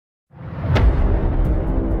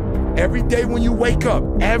Every day when you wake up,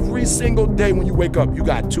 every single day when you wake up, you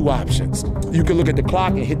got two options. You can look at the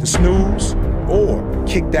clock and hit the snooze, or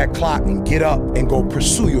kick that clock and get up and go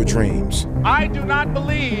pursue your dreams. I do not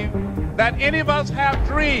believe that any of us have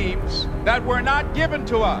dreams that were not given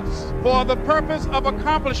to us for the purpose of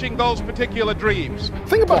accomplishing those particular dreams.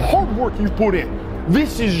 Think about hard work you've put in.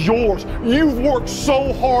 This is yours. You've worked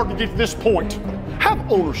so hard to get to this point.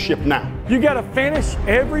 Have ownership now. You got to finish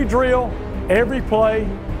every drill, every play,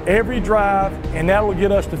 every drive, and that will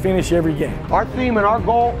get us to finish every game. Our theme and our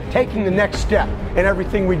goal, taking the next step in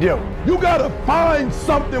everything we do. You gotta find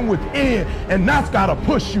something within, and that's gotta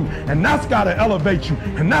push you, and that's gotta elevate you,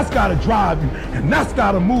 and that's gotta drive you, and that's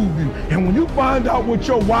gotta move you. And when you find out what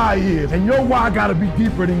your why is, and your why gotta be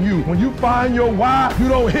deeper than you, when you find your why, you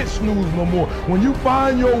don't hit snooze no more. When you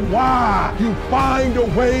find your why, you find a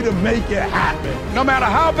way to make it happen. No matter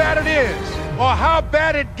how bad it is, or how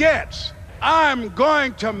bad it gets, I'm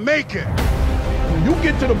going to make it. When you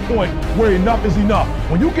get to the point where enough is enough,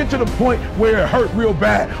 when you get to the point where it hurt real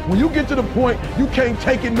bad, when you get to the point you can't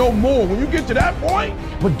take it no more, when you get to that point,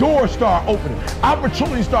 the doors start opening,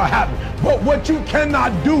 opportunities start happening. But what you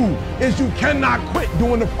cannot do is you cannot quit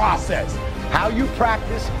doing the process. How you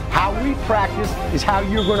practice, how we practice, is how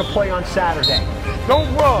you're going to play on Saturday.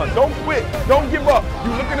 Don't run, don't quit, don't give up.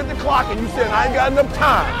 You're looking at the clock and you saying, I ain't got enough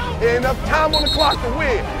time. There ain't enough time on the clock to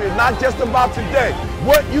win. It's not just about today.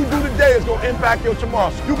 What you do today is going to impact your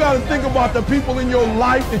tomorrow. You got to think about the people in your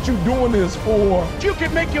life that you're doing this for. You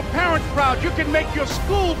can make your parents proud. You can make your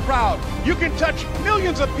school proud. You can touch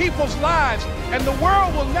millions of people's lives, and the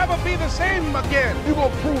world will never be the same again. You're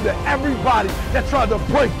going to prove to everybody that tried to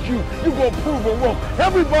break you, you're going to prove them wrong.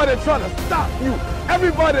 Everybody that tried to stop you,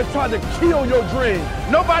 everybody that tried to kill your dream.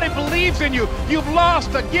 Nobody believes in you. You've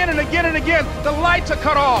lost again and again and again. The lights are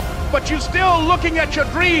cut off, but you're still looking at your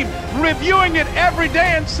dream, reviewing it every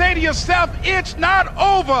day, and say to yourself, it's not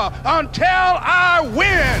over until I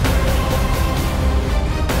win.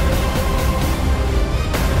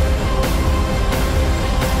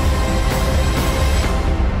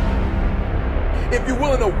 If you're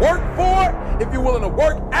willing to work for it, if you're willing to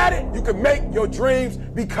work at it, you can make your dreams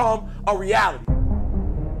become a reality.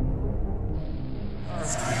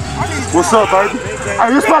 What's up, baby?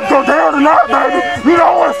 Hey, it's about to go down tonight, baby. You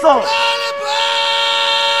know what's up.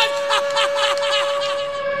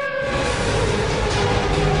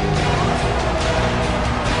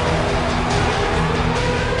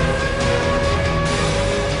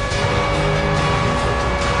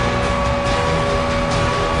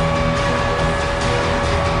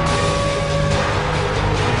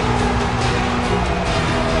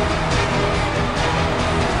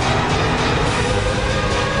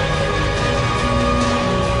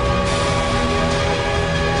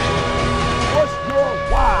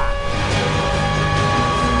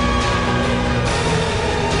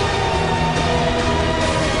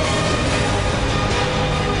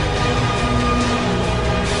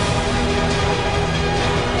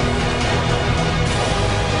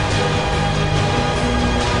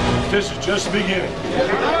 This is just the beginning.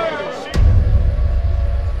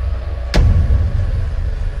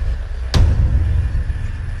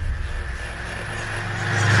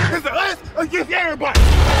 It's us against everybody.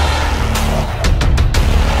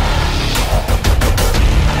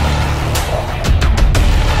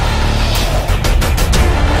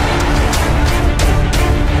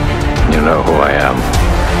 You know who I am.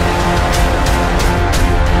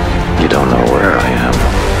 You don't know where I am.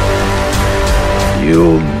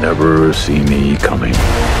 You'll never see me coming.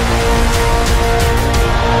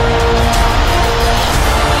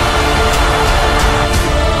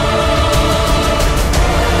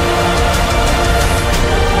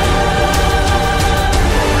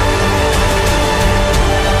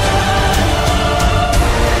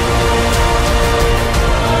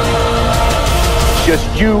 Just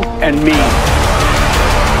you and me.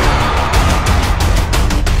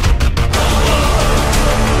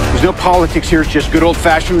 There's no politics here, it's just good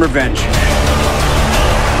old-fashioned revenge.